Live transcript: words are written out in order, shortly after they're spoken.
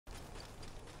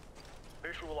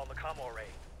visual on the commo array.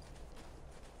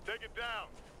 Take it down.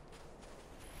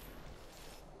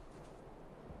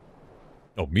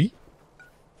 Oh, me?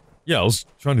 Yeah, I was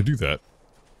trying to do that.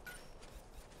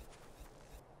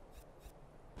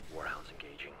 Warhound's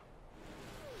engaging.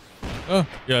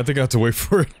 Yeah, I think I have to wait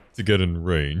for it to get in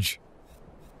range.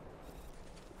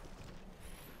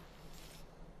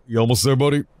 You almost there,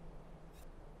 buddy?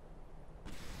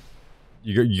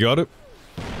 You got it?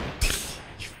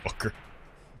 You fucker.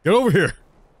 Get over here!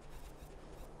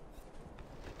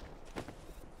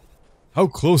 How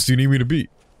close do you need me to be?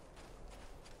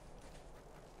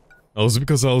 Oh, is it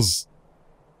because I was...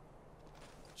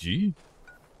 G?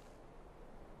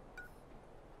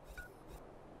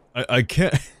 I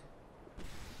can't...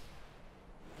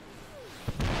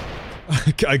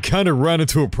 I kind of ran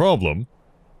into a problem.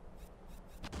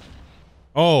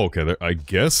 Oh, okay, there, I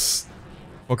guess...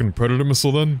 Fucking Predator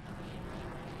missile then?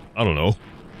 I don't know.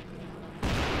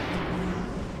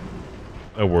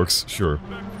 That works, sure.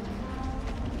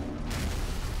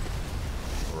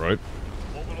 Alright.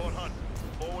 Overlord Hunt.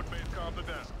 Forward base comms are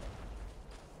down.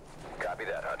 Copy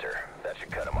that, Hunter. That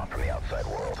should cut him off from the outside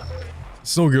world.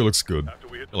 Snow gear looks good. After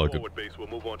we hit I the like forward base, we'll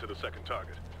move on to the second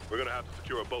target. We're gonna have to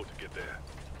secure a boat to get there.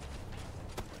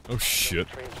 Oh shit.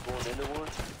 Transform into one?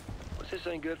 What's this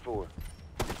thing good for?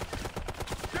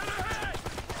 Get ahead!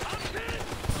 I'm hit!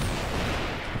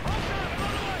 Hold down,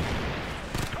 run away!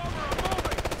 Cover, I'm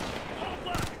moving! Hold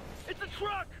back! It's a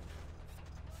truck!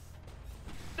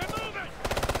 They're moving!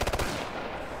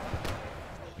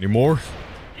 Any more?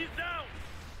 He's down!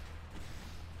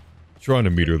 Trying to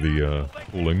meter the,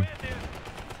 cooling.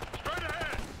 Straight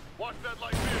ahead! Watch that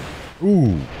light vehicle!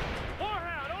 Ooh.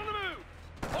 Warhound, on the move!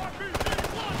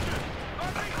 RPG, launch it!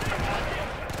 RPG, launch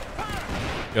it!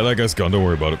 Fire! Yeah, that guy's gone, don't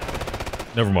worry about it.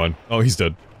 Never mind. Oh, he's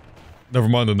dead. Never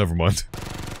mind then never mind.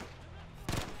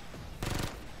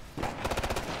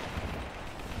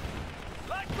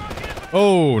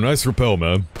 Oh, nice repel,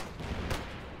 man.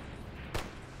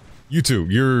 You two,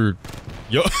 you're...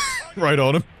 Yo, right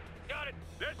on him. Got it!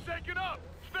 They're shaking up!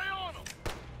 Stay on them!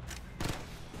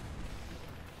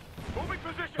 Moving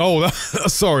position! Oh, that,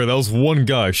 sorry, that was one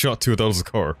guy. Shot two, that was a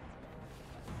car.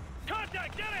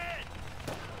 Contact, get ahead!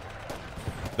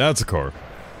 That's a car.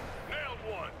 Nailed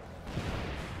one!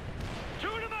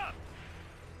 Shoot him up!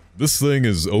 This thing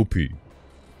is OP. 12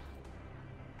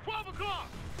 o'clock!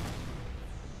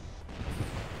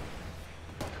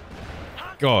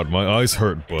 God, my eyes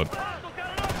hurt, but... Hostile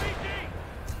got an RPG!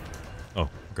 Oh,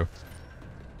 okay.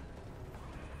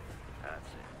 That's it.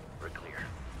 We're clear.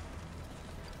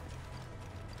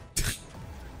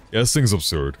 Yeah, this thing's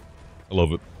absurd. I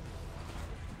love it.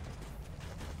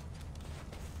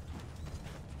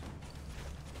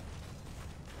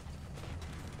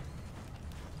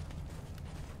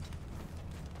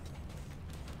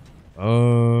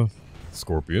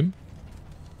 Scorpion?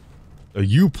 A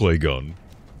Uplay gun.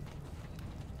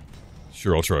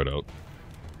 Sure, I'll try it out.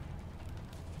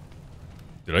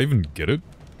 Did I even get it?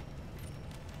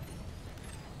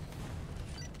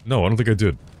 No, I don't think I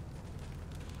did.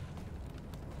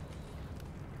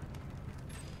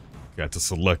 Got to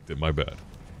select it, my bad.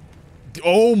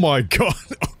 Oh my god!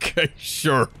 Okay,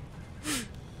 sure.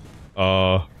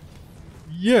 Yeah,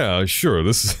 sure,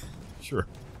 this is... Sure,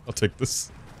 I'll take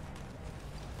this.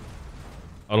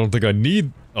 I don't think I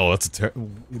need... Oh,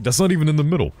 that's not even in the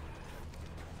middle.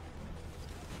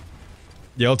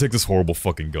 Yeah, I'll take this horrible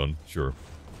fucking gun, sure.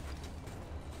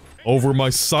 Over my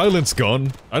silence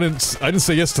gun. I didn't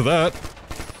say yes to that.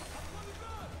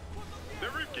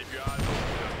 Keep your eyes open.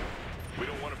 We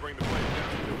don't want to bring the place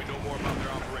down until we know more about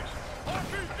their operations.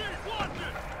 RPG, launch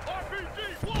it!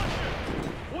 RPG, launch it!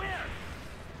 Where?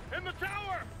 In the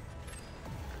tower!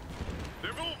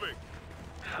 They're moving!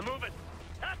 I'm moving.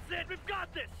 That's it. We've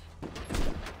got this.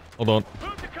 Hold on.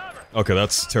 Move to cover! Okay,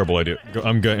 that's a terrible idea.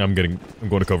 I'm going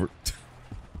to cover.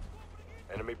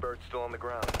 Enemy bird still on the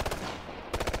ground.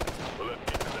 Well,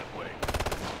 let's keep it that way.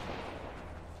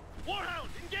 Warhound,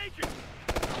 engaging!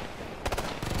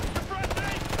 Suppress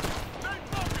aim! Stay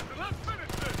focused and let's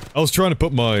finish this! I was trying to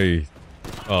put my,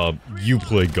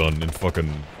 Uplay gun in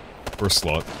fucking first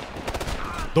slot.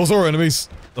 Those are enemies!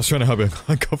 I was trying to have it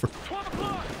on cover. 12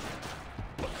 o'clock!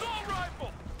 Assault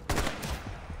rifle!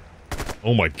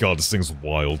 Oh my god, this thing's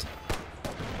wild.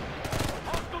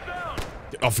 Hostile down!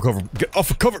 Get off of cover! Get off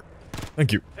of cover!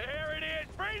 Thank you. There it is!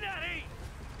 Bring that heat!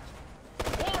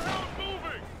 Warhound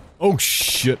moving! Oh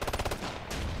shit.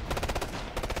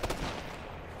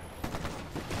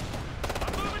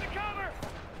 I'm moving to cover!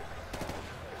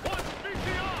 One,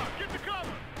 BCR! Get to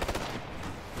cover!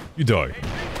 You die.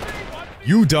 BC, watch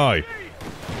You die. BC.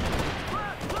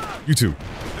 Left, left! You too. The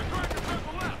Dragon's at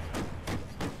the left!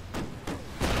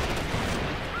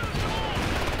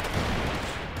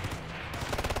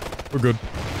 We're good.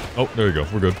 Oh, there you go.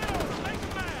 We're good.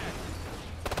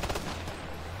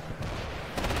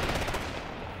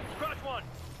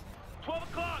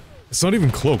 It's not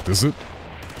even cloaked, is it?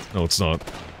 No, it's not.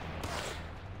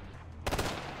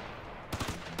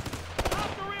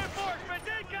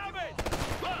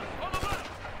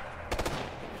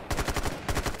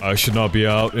 I should not be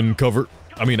out in cover.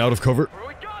 I mean, out of cover.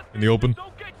 In the open.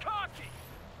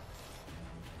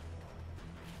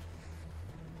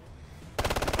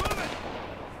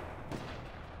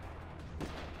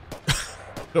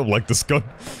 I don't like this gun.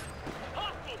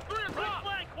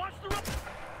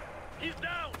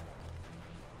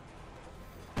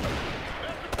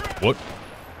 What?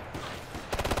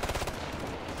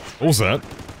 What was that?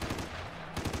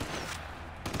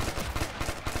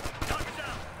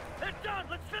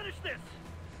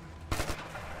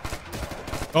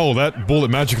 Oh, that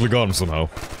bullet magically got him somehow.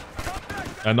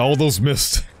 And all those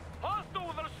missed.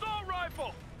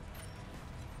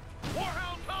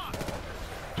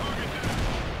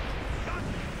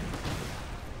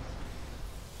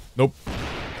 Nope.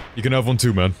 You can have one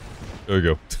too, man. There you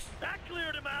go. That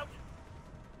cleared him out.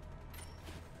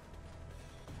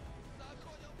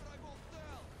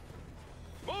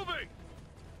 Moving.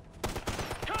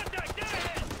 Contact dead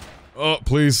ahead. Oh,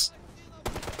 please.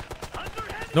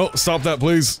 No, stop that,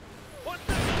 please.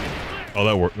 Oh,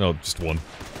 that worked. No, just one.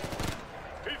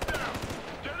 He's down.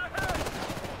 Dead ahead.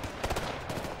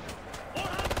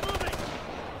 Warhound's moving.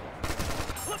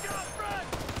 Look out, Fred.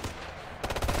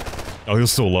 Oh, he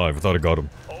was still alive. I thought I got him.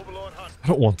 Overlord Hunter. I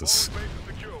don't want this. Base is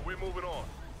secure. We're moving on.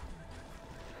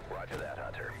 Roger that,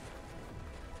 Hunter.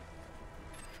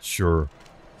 Sure.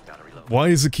 Why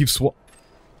does it keep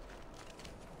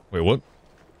Wait, what?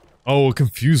 Oh, it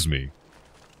confused me.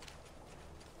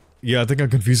 Yeah, I think I'm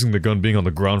confusing the gun being on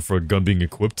the ground for a gun being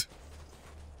equipped.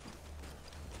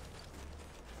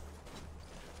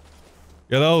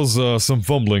 Yeah, that was some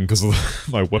fumbling because of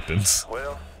my weapons.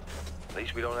 Well, at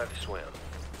least we don't have to swim.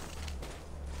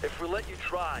 If we let you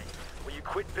try, will you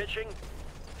quit bitching?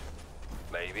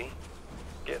 Maybe.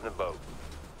 Get in the boat.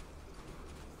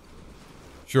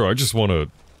 Sure, I just want to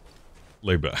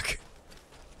lay back.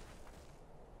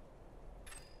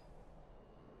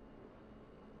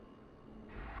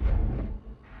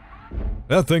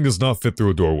 That thing does not fit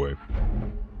through a doorway.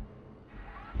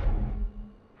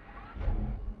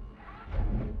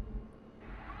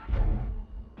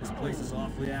 This place is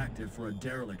awfully active for a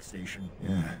derelict station.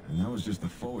 Yeah, and that was just the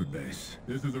forward base.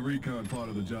 This is the recon part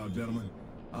of the job, gentlemen.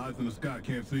 Eyes in the sky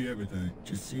can't see everything.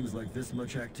 Just seems like this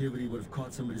much activity would have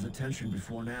caught somebody's attention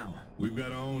before now. We've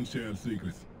got our own share of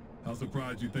secrets. How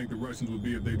surprised you think the Russians would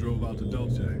be if they drove out to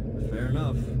Topside? Fair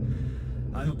enough.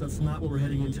 I hope that's not what we're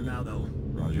heading into now, though.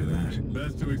 Roger that.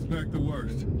 Best to expect the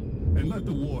worst. And let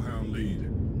the Warhound lead.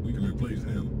 We can replace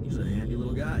him. He's a handy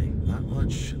little guy. Not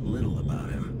much little about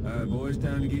him. Alright, boys,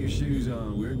 time to get your shoes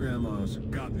on. We're grandma's.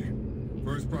 Copy.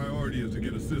 First priority is to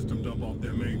get a system dump off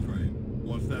their mainframe.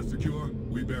 Once that's secure,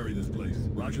 we bury this place.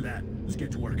 Roger that. Let's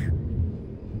get to work.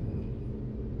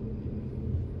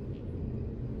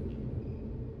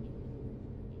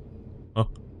 Huh?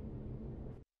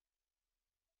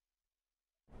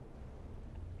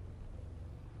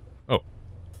 Oh.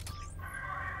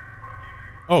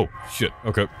 Oh, shit.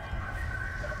 Okay. I'm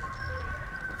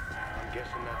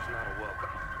guessing that's not a welcome.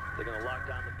 They're gonna lock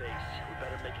down the base. We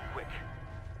better make it quick.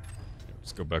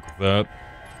 Let's go back with that.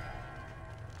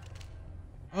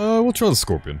 We'll try the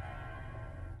Scorpion.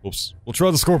 Oops. We'll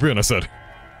try the Scorpion, I said.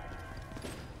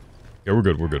 Yeah, we're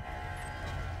good, we're good.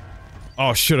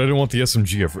 Oh shit, I didn't want the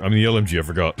SMG, I mean the LMG, I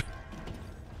forgot.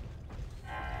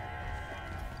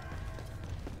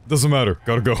 Doesn't matter,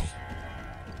 gotta go.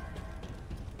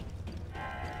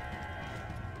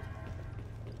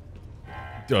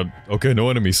 Okay, no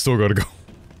enemies, still gotta go.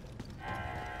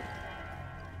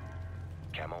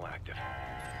 Camo active.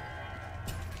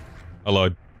 I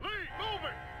lied. Lee,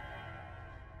 moving.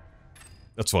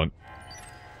 That's fine.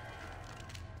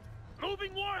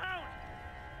 Moving Warhound.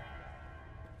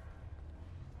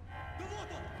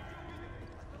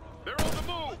 They're on the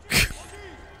move.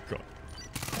 God.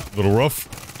 A little rough.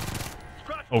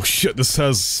 Oh shit, this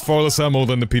has far less ammo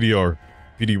than the PDR.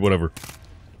 PD, whatever.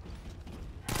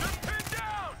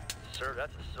 Sir,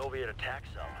 that's a Soviet attack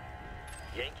sub.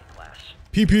 Yankee class.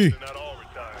 PP. They're not all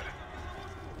retired.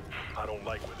 I don't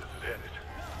like where this is headed.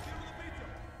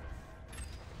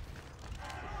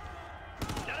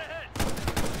 Get ahead.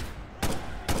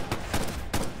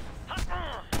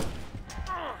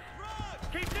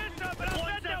 Keep this up and I'll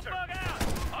set that bug out.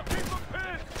 I'll keep them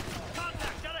pinned.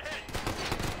 Contact, get ahead.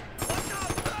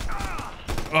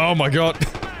 Oh my god.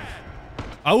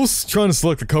 I was trying to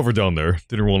select the cover down there.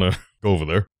 Didn't want to go over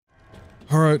there.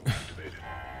 Alright.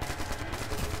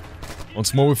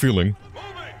 Once more we're feeling.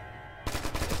 Moving!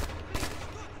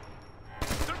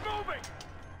 They're moving!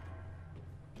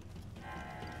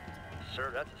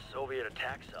 Sir, that's a Soviet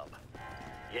attack sub.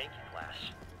 Yankee class.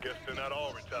 Guess they're not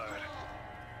all retired.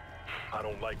 I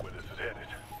don't like where this is headed.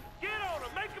 Get on him!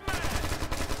 Make him mad!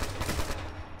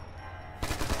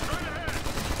 Straight ahead!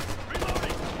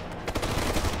 Reloading!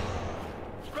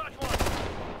 Scratch one!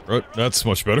 Right, that's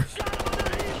much better.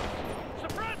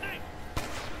 Suppressing!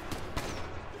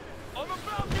 On the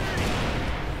balcony!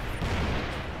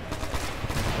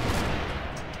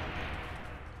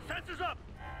 Sensors up!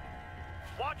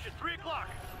 Watch it, 3 o'clock!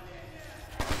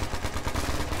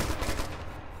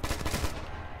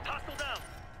 Hostile down!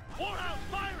 Warhouse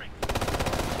firing!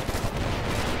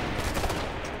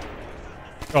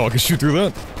 Oh, I can shoot through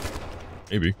that?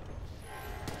 Maybe.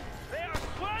 They are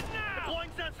sweating now!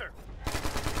 Deploying sensor!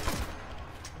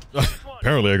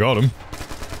 Apparently I got him.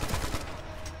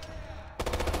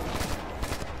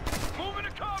 Moving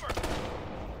to cover!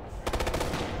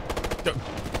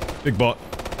 Big bot.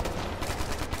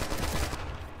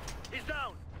 He's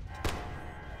down!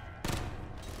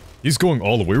 He's going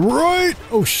all the way right!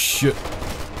 Oh shit.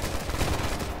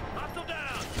 Hostile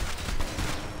down!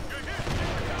 You're hit!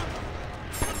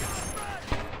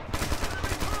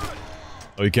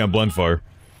 Oh, you can't blend fire.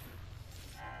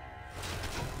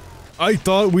 I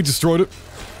thought we destroyed it.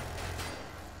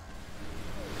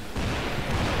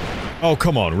 Oh,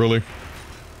 come on, really?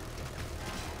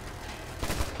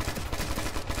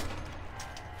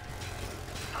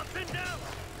 I'm pinned down!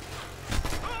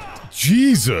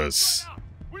 Jesus!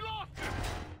 We lost him!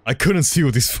 I couldn't see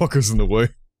with these fuckers in the way.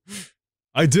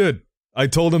 I did. I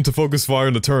told him to focus fire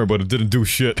in the turn, but it didn't do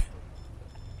shit.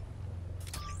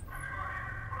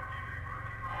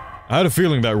 I had a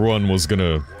feeling that run was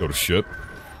gonna go to shit.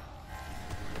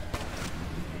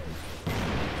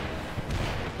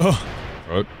 Oh,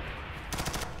 right.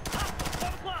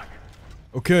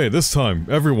 Okay, this time,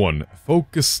 everyone,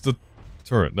 focus the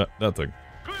turret. That thing.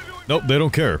 Nope, they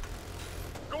don't care.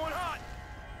 Going hot!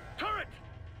 Turret!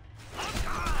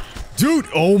 Dude,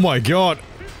 oh my god.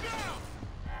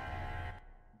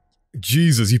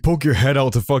 Jesus, you poke your head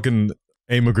out to fucking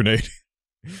aim a grenade.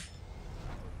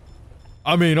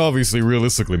 I mean, obviously,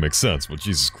 realistically makes sense, but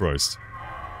Jesus Christ.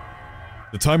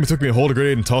 The time it took me to hold a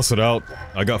grenade and toss it out,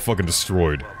 I got fucking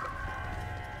destroyed.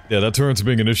 Yeah, that turret's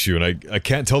being an issue, and I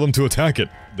can't tell them to attack it.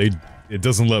 It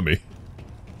doesn't let me.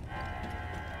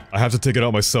 I have to take it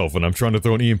out myself, and I'm trying to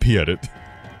throw an EMP at it.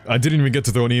 I didn't even get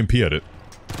to throw an EMP at it.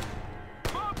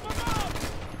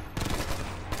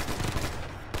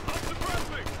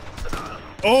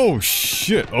 Oh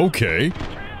shit, okay.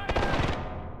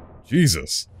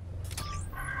 Jesus.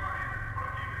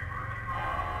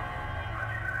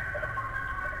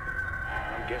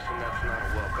 I'm guessing that's not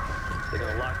a welcome. They're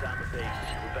gonna lock down the base.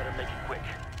 We better make it quick.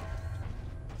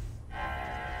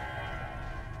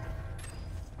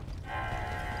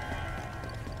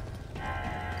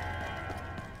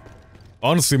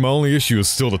 Honestly, my only issue is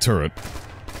still the turret.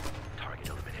 Target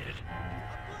eliminated.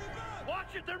 Watch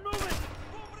it, they're moving!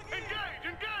 Engage!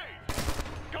 Engage!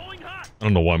 Going hot! I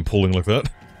don't know why I'm pulling like that.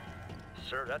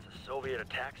 Sir, that's a Soviet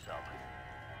attack sub.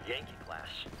 Yankee class.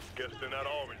 Guess they're not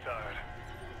all retired.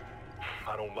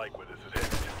 I don't like where this is headed.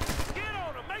 Get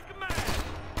on him! Make him mad!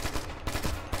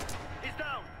 He's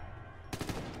down!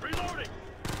 Reloading!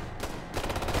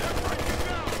 They're breaking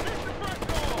down! Hit the break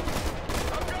off!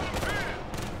 I've got him pinned!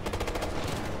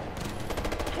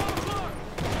 12 o'clock!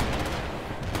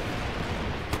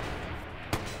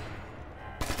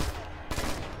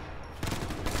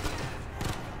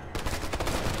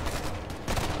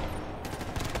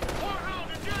 Warhound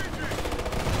engaging!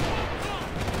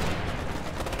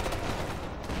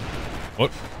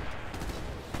 What?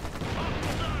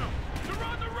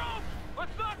 Surround the rope!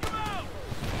 Let's knock him out!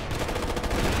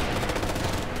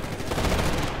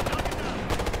 Knock it down!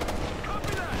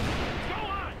 Copy that! Go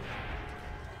on!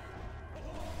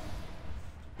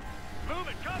 Move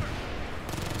it, cover!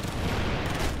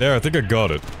 There, I think I got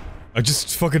it. I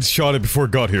just fucking shot it before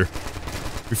it got here.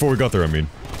 Before we got there, I mean.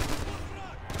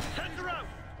 Sensor out!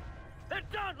 They're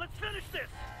done! Let's finish this!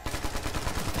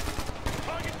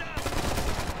 Target down!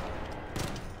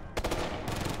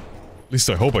 At least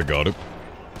I hope I got it.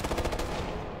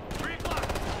 3 o'clock!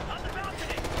 On the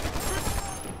balcony!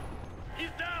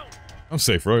 He's down! I'm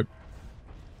safe, right?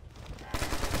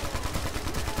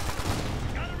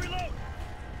 Gotta reload!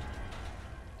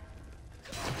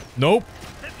 Nope.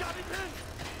 They've got me pinned!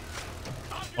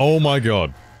 Oh my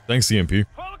god. Thanks, EMP. 12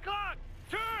 o'clock!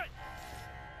 Turret!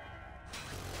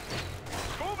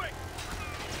 Moving!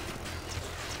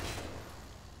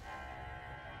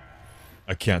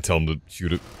 I can't tell him to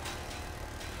shoot it.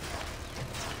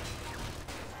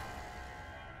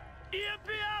 EMP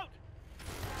out!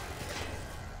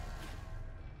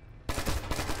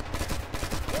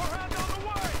 Warhound on the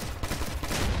way!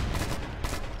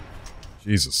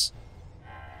 Jesus.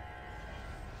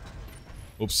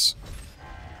 Oops.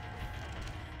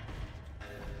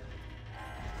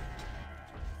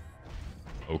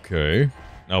 Okay.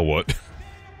 Now what?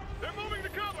 They're moving to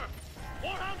cover!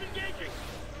 Warhound engaging!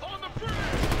 On the bridge!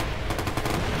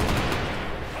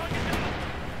 Target down!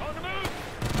 On the move!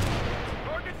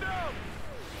 Target down!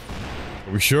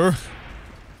 Are we sure?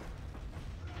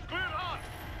 Cleared hot!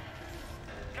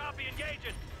 Copy,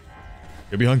 engaging!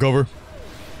 Get behind cover.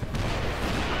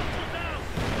 Hostile down!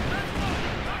 That's one!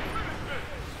 I finished it!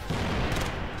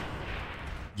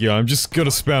 Yeah, I'm just gonna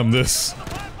spam this. On the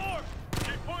platform!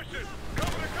 Keep pushing!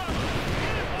 Cover to cover! Get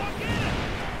it, boy, get it!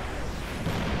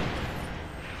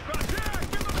 Scratch, yeah,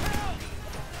 give him hell!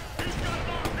 He's got an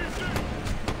RPG!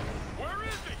 Where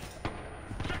is he?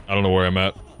 I don't know where I'm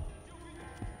at.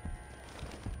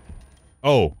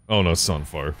 Oh. Oh no, it's on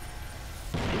fire.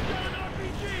 He's got an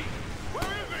RPG! Where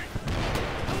is he?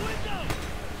 The window!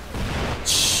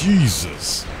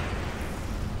 Jesus.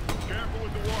 Careful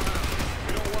with the warhound.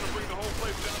 We don't want to bring the whole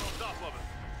place down on top of it.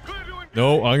 Clear to engage!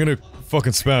 No, I'm gonna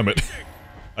fucking spam it.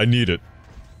 I need it.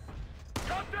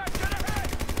 Contact, get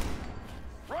ahead!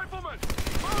 Rifleman!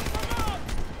 Move them up!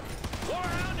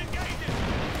 Warhound engaging!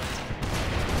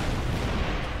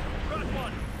 Scratch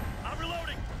one! I'm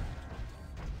reloading!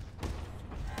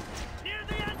 Near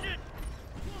the engine!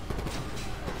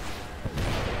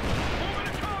 Moving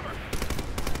to cover!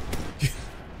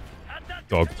 Attack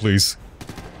Dog, please.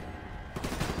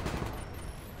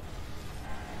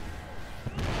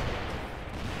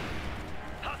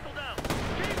 Hostile down!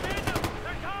 Keep hitting them!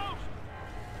 They're toast!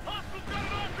 Hostile's got an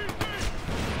RPG!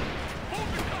 Move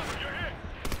to cover! You're hit!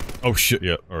 Oh shit,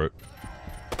 yeah, alright.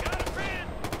 Got a friend!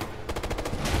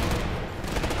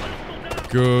 Hostile down!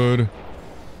 Good.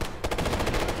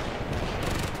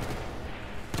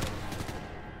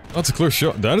 That's a clear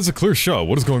shot. That is a clear shot.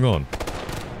 What is going on?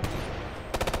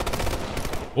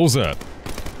 What was that?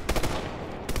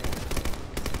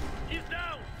 He's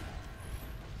down!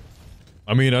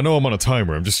 I mean, I know I'm on a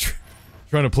timer. I'm just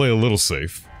trying to play a little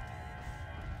safe.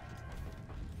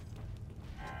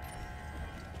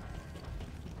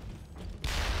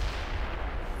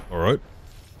 Alright.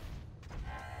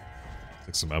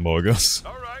 Take some ammo, I guess.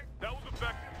 All right, that was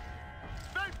effective.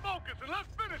 Stay focused and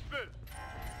let's finish this.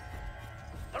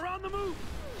 They're on the move.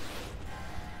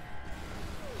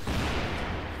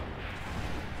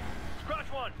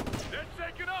 Scratch one. They're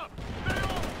shaking up. Stay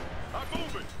on. I'm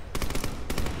moving.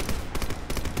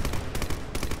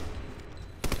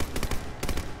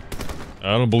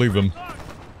 I don't believe them.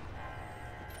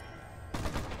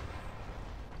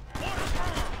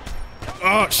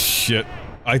 Oh, shit.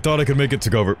 I thought I could make it to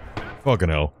cover. Fucking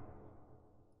hell.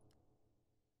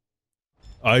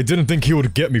 I didn't think he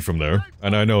would get me from there,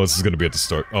 and I know this is gonna be at the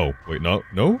start. Oh, wait, no?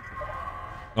 No?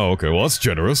 Oh, okay, well that's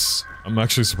generous. I'm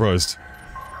actually surprised.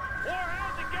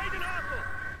 Warhound's engaging hostile.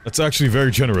 That's actually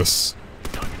very generous.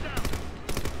 Target down.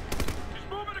 He's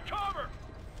moving to cover.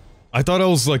 I thought I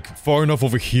was, like, far enough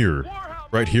over here,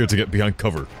 Warhound, right here to get behind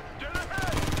cover. get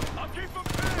ahead. I'll keep him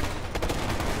pinned.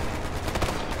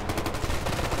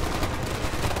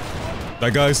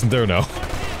 That guy isn't there now. You're on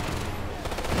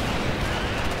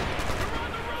the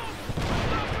roof.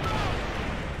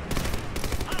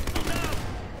 Hostile down.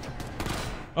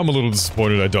 I'm a little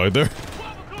disappointed I died there.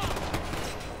 12 o'clock.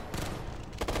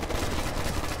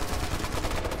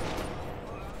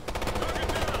 Target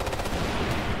down.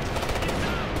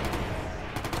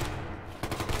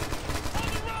 He's down. On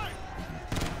the right.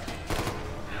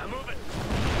 Move it.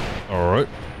 Alright.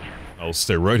 I'll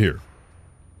stay right here.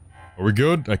 Are we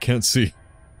good? I can't see.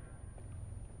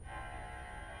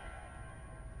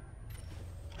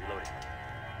 Reloading.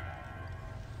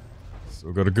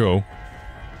 Still gotta go.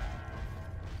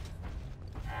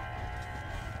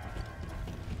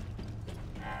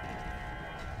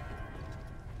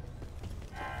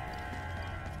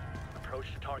 Approach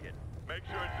the target. Make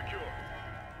sure it's secure.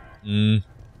 I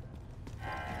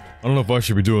don't know if I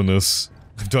should be doing this.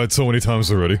 I've died so many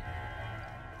times already.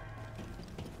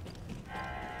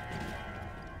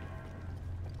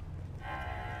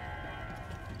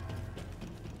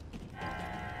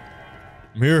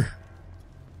 I'm here.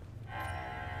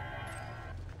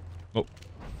 Oh.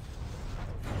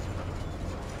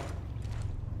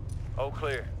 All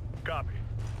clear. Copy.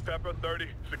 Pepper 30,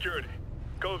 security.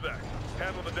 Kozak,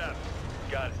 handle the data.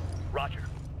 Got it. Roger.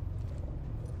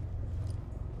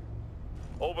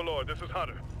 Overlord, this is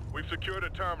Hunter. We've secured a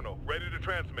terminal, ready to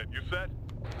transmit. You set?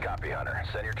 Copy, Hunter.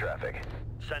 Send your traffic.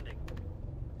 Sending.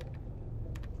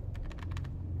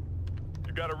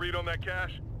 You got a read on that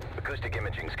cache? Acoustic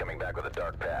imaging's coming back with a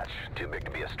dark patch. Too big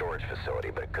to be a storage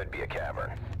facility, but it could be a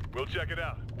cavern. We'll check it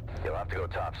out. You'll have to go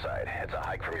topside. It's a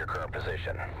hike from your current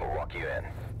position. We'll walk you in.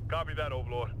 Copy that,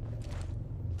 Overlord.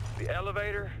 The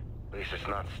elevator? At least it's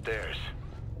not stairs.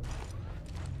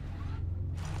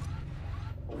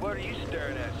 What are you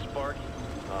staring at, Sparky?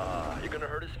 You're gonna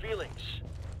hurt his feelings.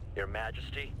 Your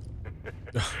Majesty.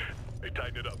 Hey,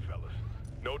 tighten it up, fellas.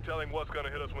 No telling what's gonna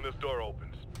hit us when this door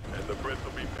opens. And the Brits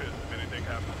will be pissed if anything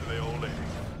happens to their old lady.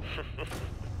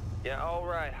 Yeah,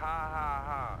 alright. Ha ha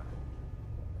ha.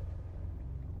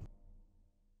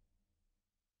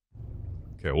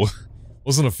 Okay, well,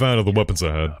 wasn't a fan of the weapons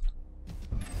I had.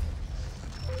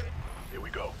 Here we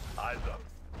go. Eyes up.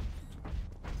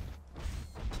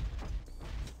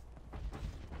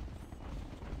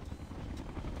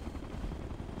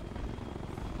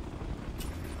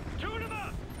 Tune him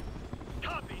up!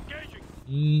 Copy,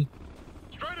 engaging.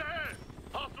 Straight ahead!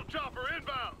 Hostile chopper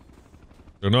inbound!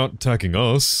 They're not attacking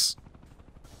us.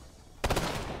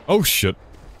 Oh shit.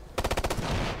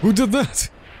 Who did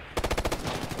that?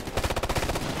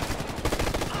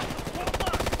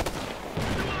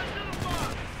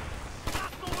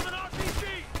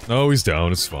 No, he's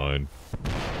down, it's fine.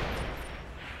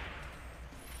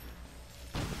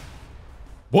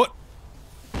 What?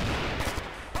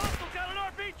 Hostile got an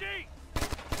RPG!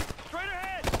 Straight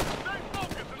ahead! Stay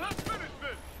focused and let's finish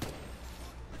this!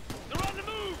 They're on the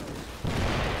move!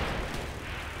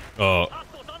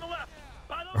 Hostiles on the left!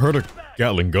 By I heard a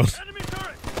Gatling gun. Enemy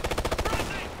turret!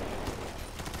 Approaching!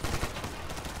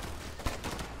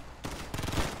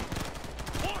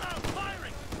 Morehouse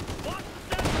firing! Watch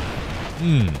the center!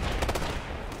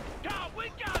 God, we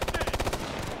got this!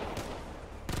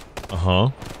 Uh-huh.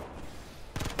 Lead,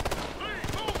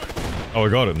 moving! Oh, I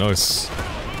got it, nice. Now, on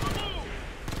the move!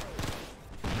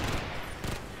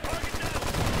 Target down!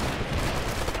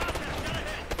 Contact, got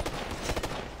ahead!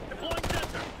 Deploying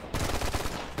sensor!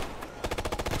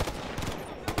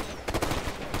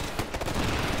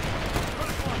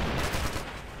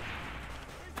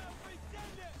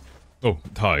 Oh,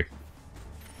 hi.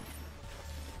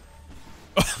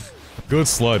 Good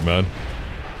slide, man.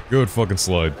 Good fucking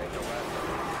slide. We'll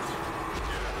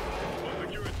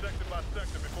secure it sector by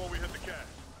sector before we hit the cache.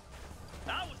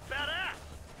 That was badass!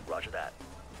 Roger that.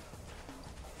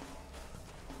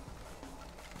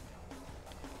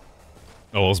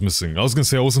 Oh, I was gonna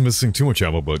say I wasn't missing too much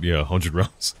ammo, but yeah, 100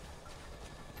 rounds.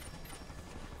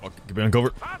 Fuck, get behind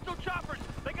cover. Hostile choppers!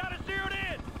 They got us zeroed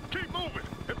in! Keep moving!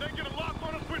 If they get a lock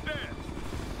on us, we're dead!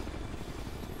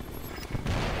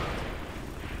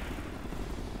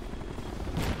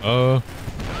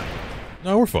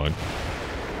 No, we're fine.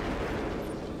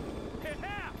 Hit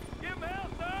half! Give him hell,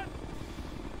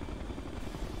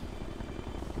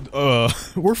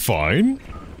 son! We're fine.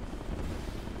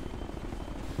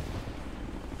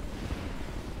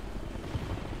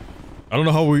 I don't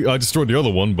know how I destroyed the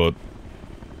other one, but...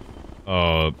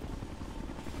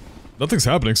 nothing's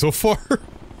happening so far.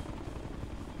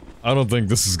 I don't think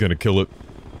this is gonna kill it.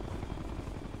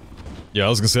 Yeah, I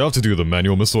was gonna say, I'll have to do the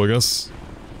manual missile, I guess.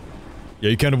 Yeah,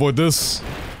 you can't avoid this,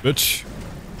 bitch.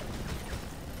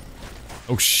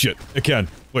 Oh shit, it can.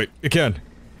 Wait, it can.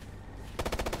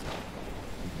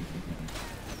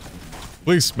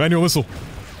 Please, manual missile.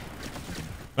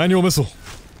 Manual missile.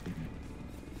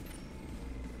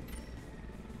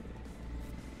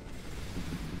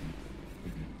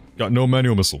 Got no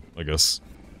manual missile, I guess.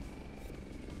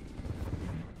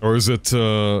 Or is it,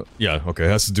 yeah, okay, it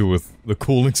has to do with the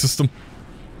cooling system.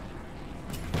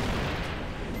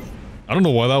 I don't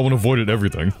know why that one avoided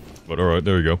everything, but alright,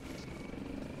 there you go.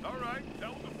 Alright, that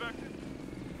was effective.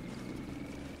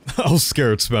 I was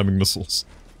scared spamming missiles.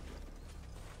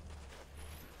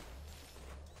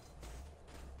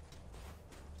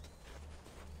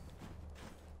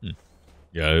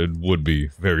 Yeah, it would be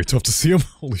very tough to see him.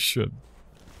 Holy shit.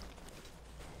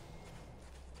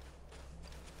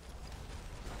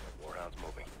 Warhound's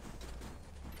moving.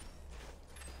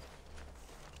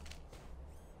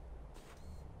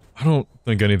 I don't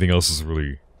think anything else is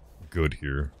really good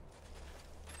here.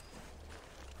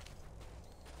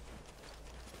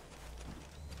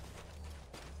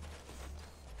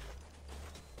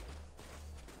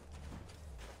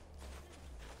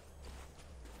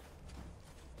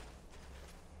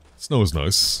 Snow is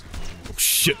nice. Oh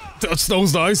shit, that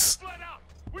snow's nice!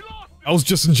 I was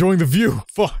just enjoying the view,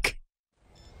 fuck!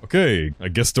 Okay, I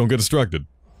guess don't get distracted.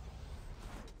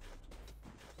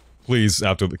 Please,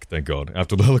 after the- thank god,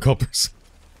 after the helicopters.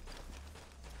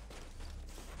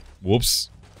 Whoops.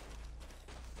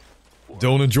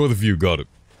 Don't enjoy the view, got it.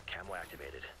 Camo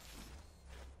activated.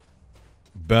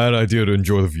 Bad idea to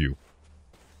enjoy the view.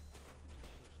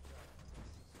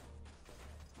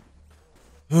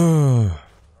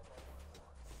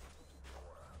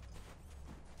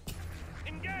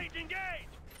 Engage! Engage!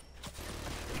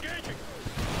 Engaging!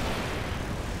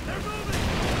 They're moving!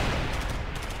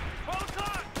 Hold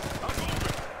tight! I'm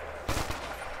moving!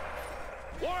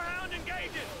 Warhound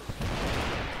engaging!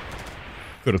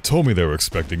 Could have told me they were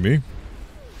expecting me.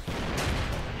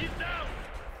 He's down!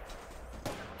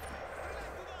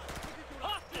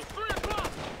 Hostile! 3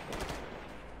 o'clock!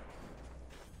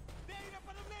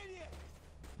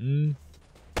 Hmm.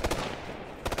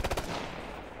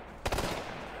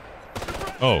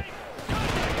 Oh.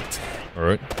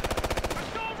 Alright.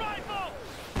 Assault rifle!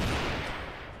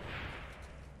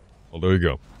 Well, there you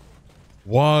go.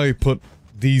 Why put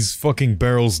these fucking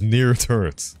barrels near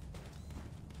turrets?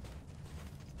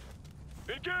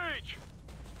 Engage!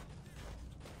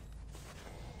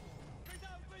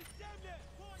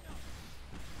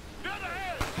 Dead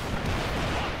ahead!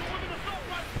 Hostile with an assault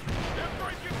rifle! They're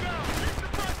breaking down! Keep the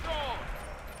pressure on!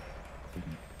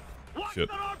 Watch Shit.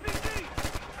 that RPG!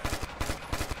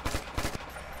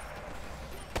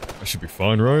 I should be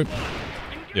fine, right?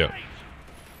 Yeah. Engage!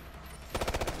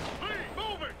 Lee,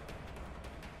 moving!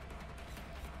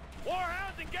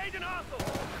 Warhounds engaging hostile!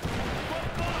 12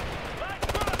 o'clock! Back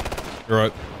front!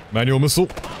 Alright. Manual missile.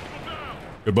 Hostile down!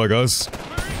 Goodbye, guys. We're in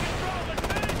control! Let's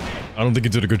finish it! I don't think you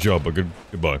did a good job, but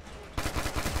goodbye.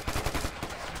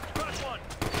 Scratch one!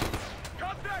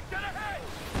 Contact dead ahead!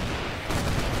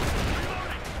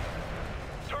 Reloading!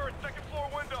 Turret, second floor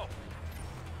window!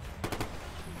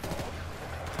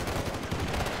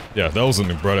 Yeah, that wasn't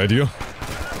a bright idea.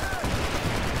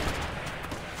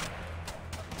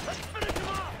 Let's finish him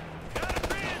off! Got a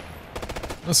man!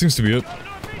 That seems to be it. Got an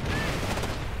RPG!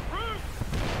 Roof!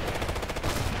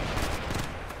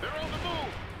 They're on the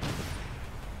move!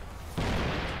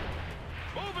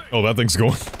 Moving! Oh, that thing's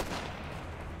going.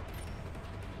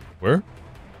 Where?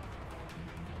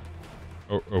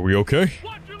 Are we okay?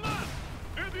 Watch your left!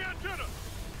 Near the antenna!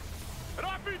 An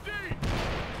RPG!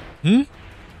 Hmm?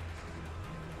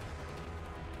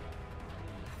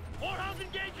 Warhounds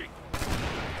engaging!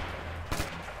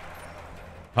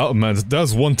 Oh, man,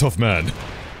 that's one tough man.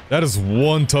 That is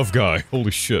one tough guy.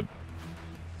 Holy shit.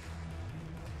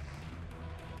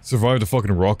 Survived a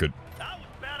fucking rocket. That was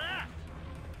badass!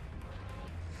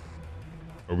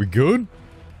 Are we good?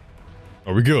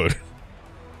 Are we good?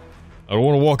 I don't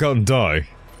want to walk out and die.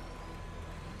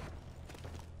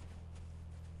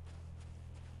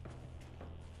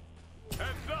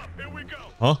 Heads up, here we go!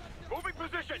 Huh? Moving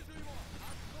position!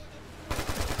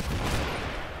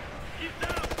 He's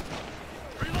down!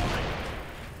 Reloading!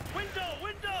 Window!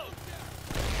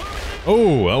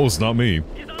 Oh, that was not me.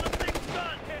 He's on a big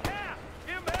gun! Yeah!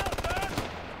 Give him hell,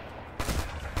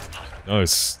 son!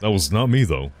 Nice. That was not me,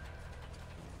 though.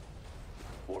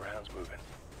 Warhound's moving.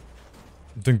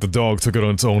 I think the dog took it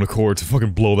on its own accord to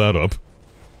fucking blow that up.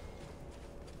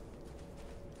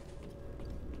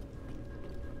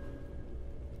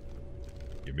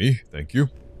 Gimme, thank you.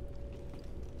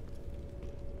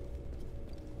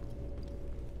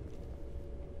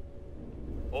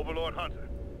 Overlord Hunter,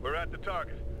 we're at the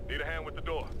target. Need a hand with the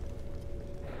door.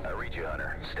 I read you,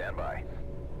 Hunter. Stand by.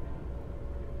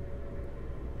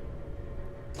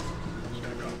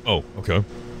 Oh, okay.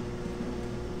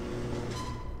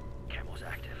 Camo's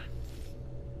active.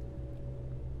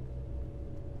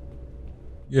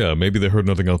 Yeah, maybe they heard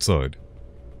nothing outside.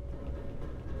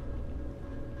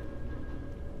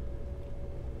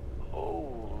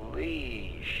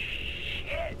 Holy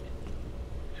shit!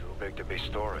 Too big to be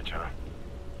storage, huh?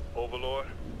 Overlord,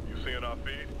 you seeing our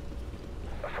feed?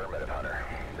 Affirmative, Hunter.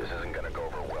 This isn't gonna go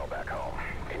over well back home.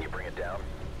 Can you bring it down?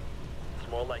 It's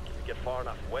more like if you get far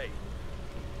enough away.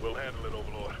 We'll handle it,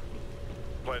 Overlord.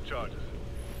 Plant charges.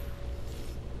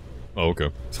 Oh,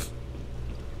 okay.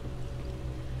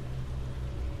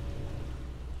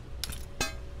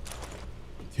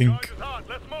 Tink. Charges hot,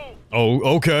 let's move!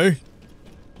 Oh, okay.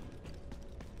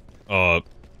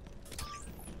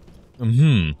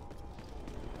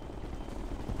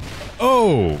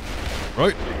 Oh!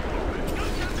 Right.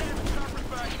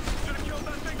 Should've killed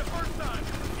that thing the first time.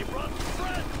 You brought some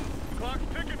friends. Clock's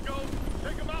ticking, Ghost.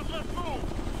 Take him out, let's move.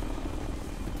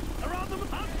 Around them,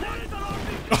 I'm taking that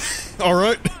RPG.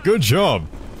 Alright, good job.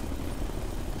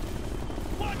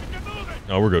 Watch it, you're moving.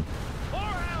 Oh, we're good.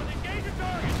 Warhound, engage your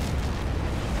target.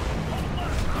 On the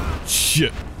left.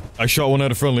 Shit. I shot one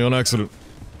at a friendly on accident.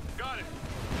 Got it.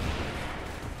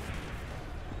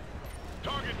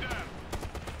 Target down.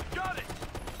 Got it.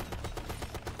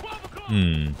 12 o'clock.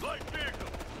 Light vehicle.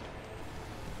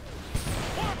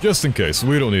 Just in case.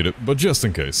 We don't need it, but just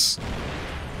in case.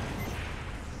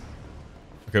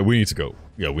 Okay, we need to go.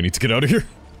 Yeah, we need to get out of here.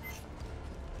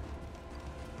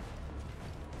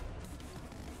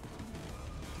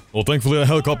 Well, thankfully that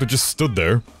helicopter just stood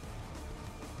there.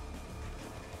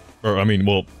 Or, I mean,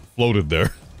 well, floated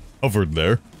there. Hovered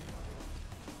there.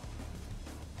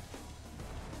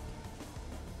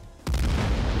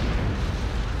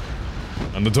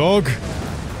 And the dog?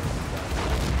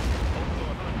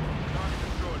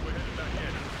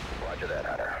 Roger that,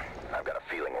 Hunter. I've got a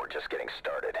feeling we're just getting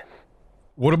started.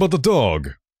 What about the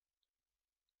dog?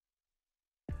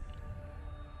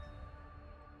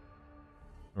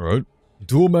 Alright.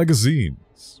 Dual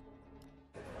magazines.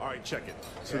 Alright, check it.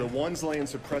 So the one's laying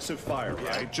suppressive fire,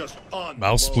 right? Just on the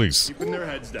Mouse, low, please. keeping their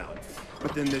heads down.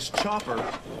 But then this chopper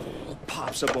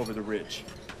pops up over the ridge.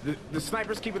 The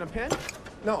sniper's keeping a pin?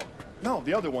 No,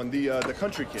 the other one, the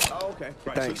country kid. Oh, okay.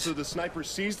 Right, Thanks. so the sniper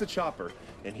sees the chopper,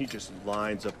 and he just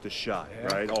lines up the shot,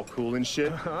 right? All cool and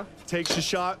shit. Takes the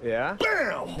shot. Yeah?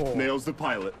 Bam! Nails the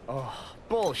pilot.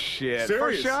 Bullshit.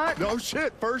 Serious? First shot? No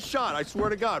shit, first shot. I swear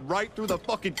to God, right through the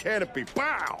fucking canopy.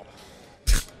 Pow!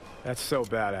 That's so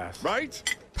badass. Right?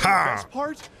 The best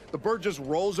part? The bird just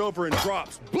rolls over and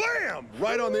drops. Blam!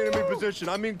 Right on the enemy position.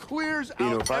 I mean, clears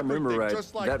out if I remember everything right,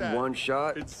 just like that one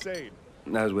shot- Insane.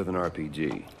 That was with an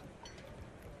RPG.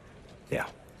 Yeah.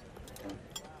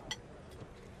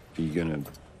 You gonna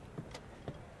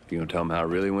tell them how it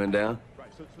really went down?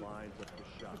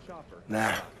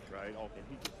 Nah,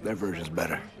 their version's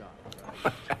better.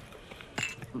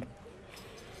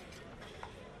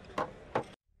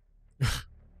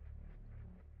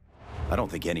 I don't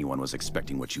think anyone was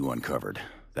expecting what you uncovered.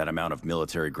 That amount of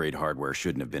military-grade hardware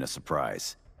shouldn't have been a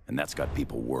surprise, and that's got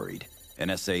people worried.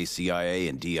 NSA, CIA,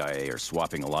 and DIA are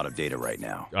swapping a lot of data right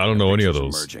now. I don't know any of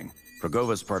those. Emerging.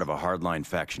 Progova's part of a hardline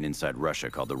faction inside Russia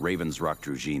called the Ravens Rock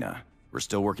Druzhina. We're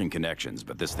still working connections,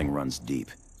 but this thing runs deep.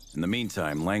 In the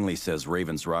meantime, Langley says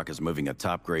Ravens Rock is moving a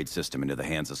top-grade system into the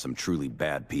hands of some truly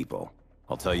bad people.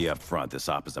 I'll tell you up front, this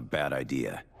op is a bad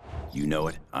idea. You know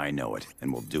it, I know it,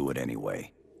 and we'll do it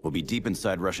anyway. We'll be deep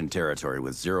inside Russian territory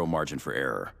with zero margin for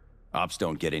error. Ops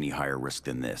don't get any higher risk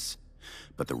than this.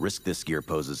 But the risk this gear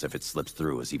poses if it slips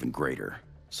through is even greater.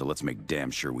 So let's make damn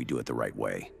sure we do it the right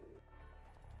way.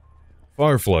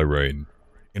 Firefly raid.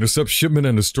 Intercept shipment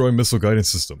and destroy missile guidance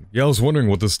system. Yeah, I was wondering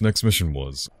what this next mission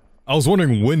was. I was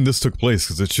wondering when this took place,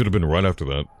 because it should have been right after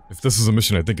that. If this is a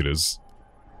mission I think it is.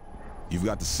 You've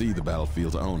got to see the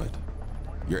battlefield to own it.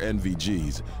 Your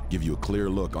NVGs give you a clear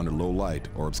look under low light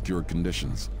or obscured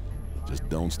conditions. Just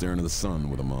don't stare into the sun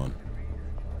with them on.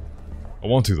 I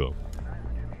want to, though.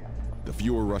 The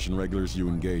fewer Russian regulars you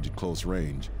engage at close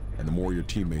range, and the more your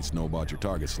teammates know about your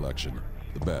target selection,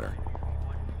 the better.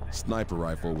 Sniper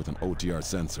rifle with an OTR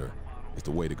sensor is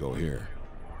the way to go here.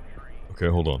 Okay,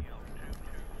 hold on.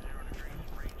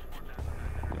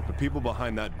 The people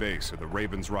behind that base are the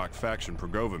Ravens Rock faction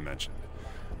Progova mentioned.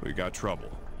 We got trouble.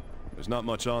 There's not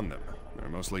much on them. They're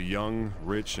mostly young,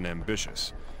 rich, and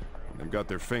ambitious. And they've got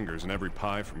their fingers in every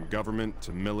pie from government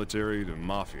to military to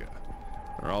mafia.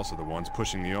 They're also the ones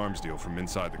pushing the arms deal from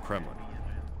inside the Kremlin.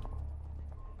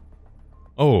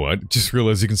 Oh, I just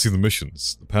realized you can see the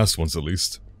missions. The past ones, at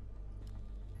least.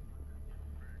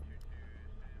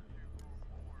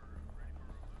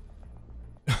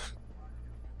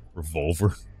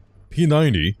 Revolver.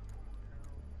 P90.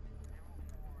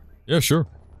 Yeah, sure.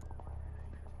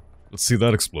 Let's see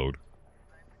that explode.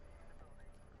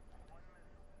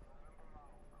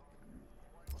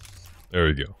 There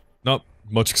you go. Not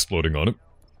much exploding on it.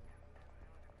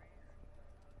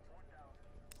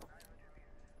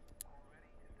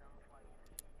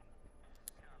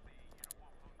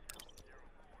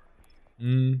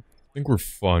 I think we're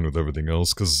fine with everything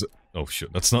else, because... Oh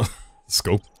shit, that's not the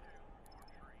scope.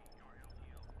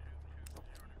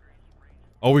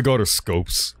 All we got are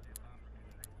scopes.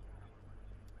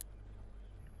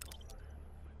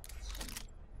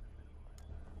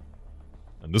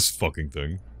 And this fucking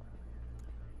thing.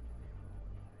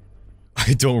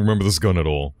 I don't remember this gun at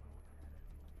all.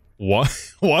 Why?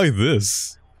 Why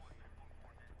this?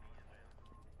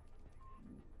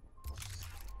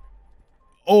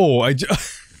 Oh, I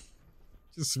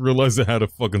just realized it had a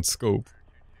fucking scope.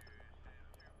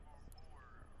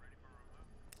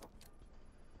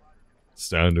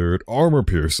 Standard armor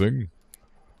piercing.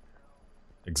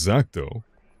 Exacto.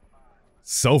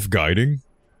 Self-guiding.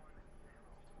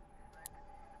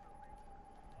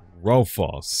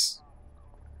 Raufoss.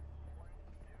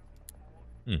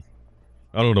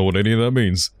 I don't know what any of that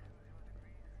means.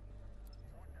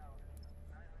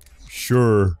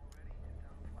 Sure.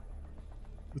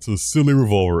 It's a silly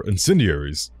revolver.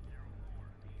 Incendiaries.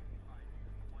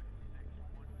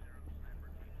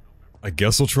 I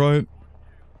guess I'll try it.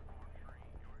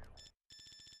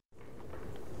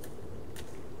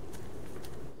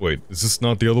 Wait, is this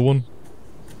not the other one?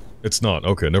 It's not.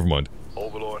 Okay, never mind.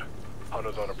 Overlord,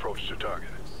 Hunter's on approach to target.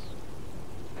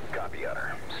 Copy,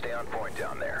 Hunter. Stay on point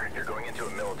down there. You're going into a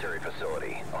military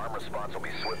facility. Arm response will be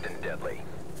swift and deadly.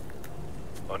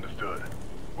 Understood.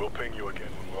 We'll ping you again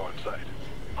when we're on site.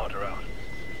 Hunter out.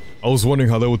 I was wondering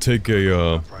how that would take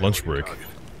a lunch break. Target.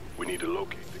 We need to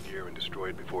locate the gear and destroy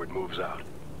it before it moves out.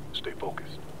 Stay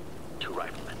focused. 2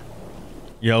 riflemen.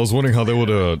 Yeah, I was wondering how they would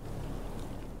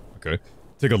okay.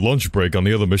 Take a lunch break on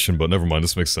the other mission, but never mind,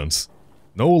 this makes sense.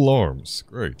 No alarms.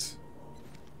 Great.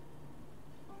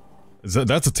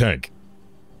 That's a tank.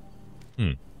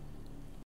 Hmm.